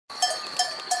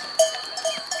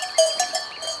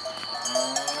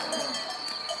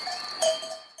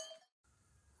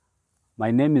My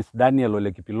name is Daniel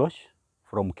Olekipilosh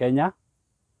from Kenya.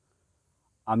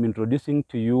 I'm introducing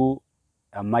to you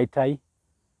a Emaitai,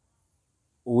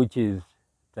 which is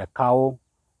the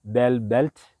cowbell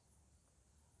belt,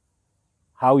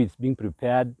 how it's being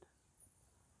prepared,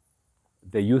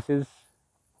 the uses,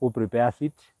 who prepares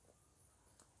it,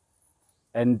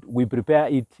 and we prepare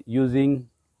it using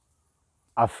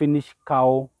a finished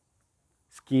cow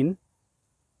skin,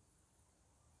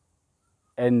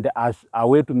 and as a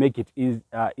way to make it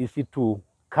easy to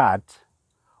cut,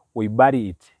 we bury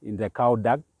it in the cow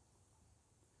dung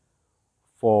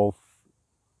for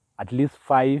at least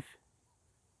 5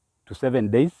 to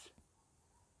 7 days,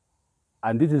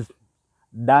 and this is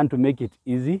done to make it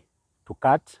easy to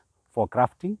cut for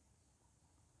crafting,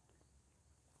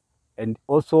 and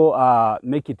also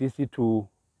make it easy to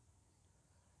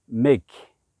make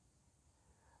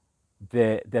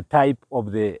the type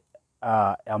of the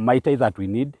Emaitai that we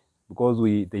need, because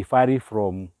they vary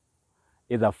from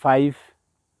either 5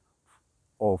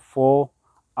 or 4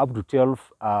 up to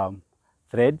 12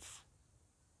 threads,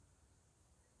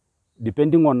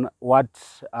 depending on what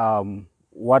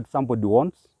somebody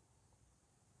wants.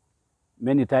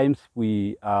 Many times when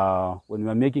we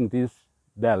are making this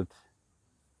belt,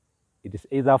 it is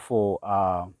either for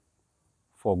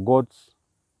goats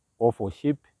or for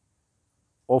sheep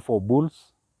or for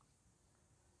bulls.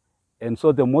 And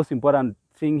so the most important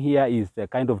thing here is the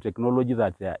kind of technology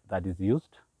that is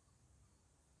used,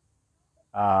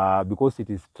 because it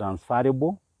is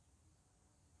transferable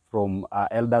from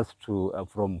elders to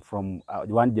from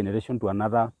one generation to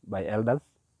another by elders.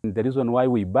 And the reason why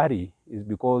we bury is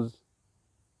because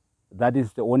that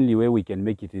is the only way we can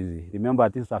make it easy. Remember,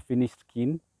 this is a finished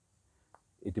skin.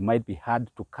 It might be hard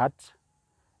to cut,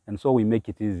 and so we make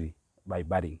it easy by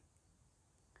burying.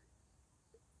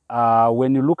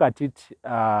 When you look at it,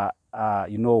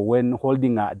 you know, when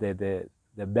holding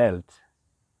the belt,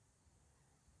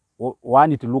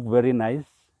 one, it look very nice.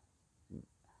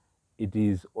 It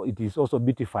is also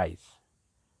beautifies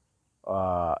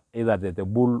either the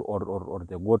bull or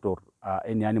the goat or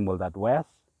any animal that wears.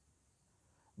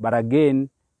 But again,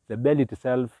 the bell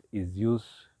itself is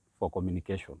used for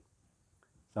communication.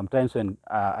 Sometimes when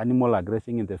animals are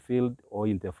grazing in the field or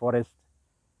in the forest,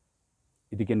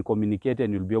 it can communicate,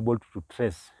 and you'll be able to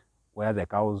trace where the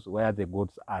cows, where the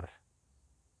goats are.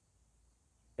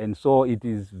 And so it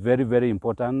is very, very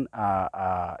important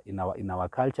in our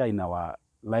culture, in our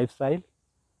lifestyle,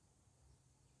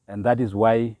 and that is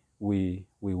why we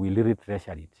really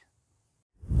treasure it.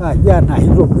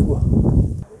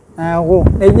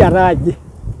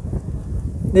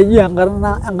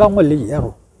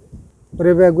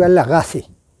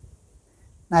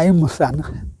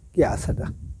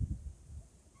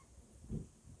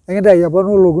 Engda ya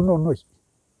banu logu no noi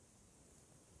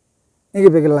ngi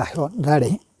begla ho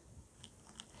dare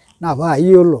na ba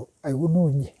yolo ai gunu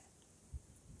ni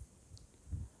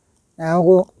na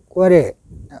go kore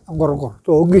Enkorkkor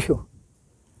to gisho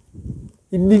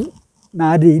inni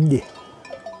na de inde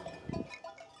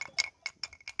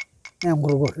na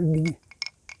Enkorkkor inni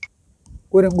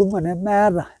kore nguma na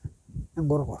mera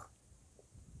Enkorkkor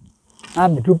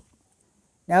amitu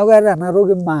na ga na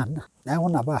roge mana na go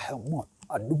na ba mo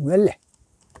adumele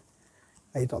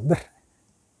ay to ber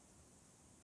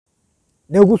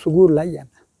ne gu sugu la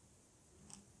yana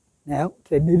ne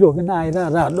te ni do na ira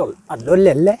ra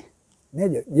adolele ne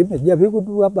je me je be ku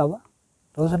du baba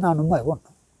to sana no mai won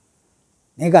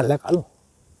ne ga la kalu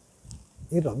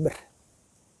ni do ber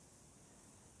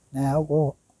ne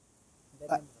ko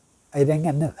ay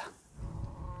dengan ne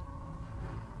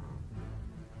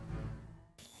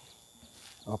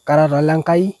o kara ro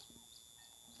lankai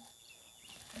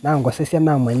na ngosesian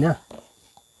namanya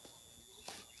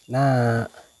na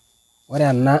ore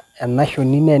ena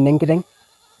shoni na enenkiteng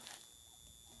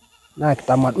na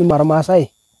kitamaduni ormaasai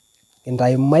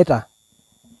kintai maita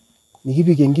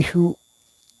nikipik enkishu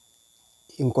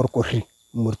inkorkori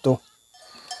murto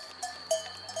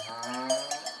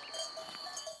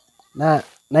na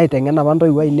naiteng'en apa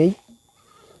ntoiwuo ainei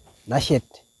nashet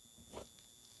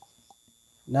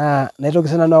na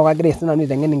naitoki sinanu kagira sinanu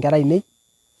aiteng'en inkera ainei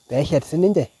peeshet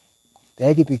sininche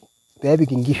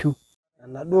peepik inkishu.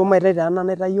 Enaduo maitai taa ena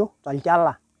naitayio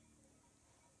tolchala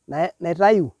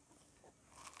naitayu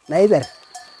naiper.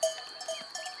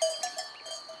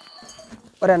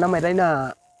 Ore ena maitai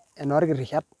naa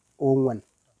enoorkirishat 4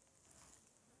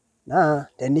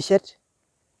 naa tenishet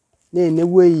naa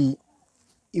enewueji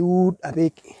iud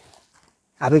apik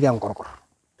Enkorkkor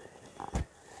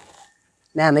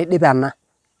naa enaidip ena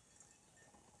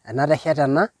teshet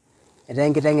ena etaa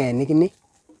enkiteng eenikini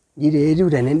ji etiu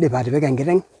tenindip atipika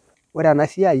enkiteng. Ore ena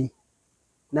siai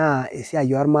naa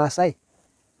esiai ormaasai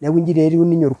neeku inji taa etiu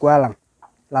ninye orkuak lang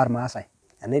lormaasai.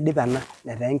 Enaidip ena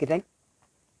netaa enkiteng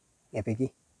epiki.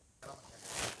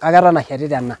 Kake eton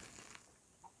ashetita ena.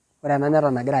 Ore ena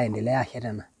neton egira aendelea ashet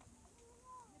ena.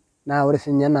 Naa ore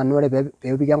siinye nanu ore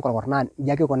peepiki enkorkkor naa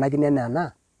inji ake ikunakini enaa ena,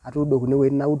 atuudo kune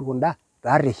wueitin naud kunda,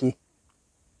 paarreshie.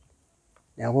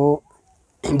 Neeku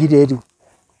inji taa etiu.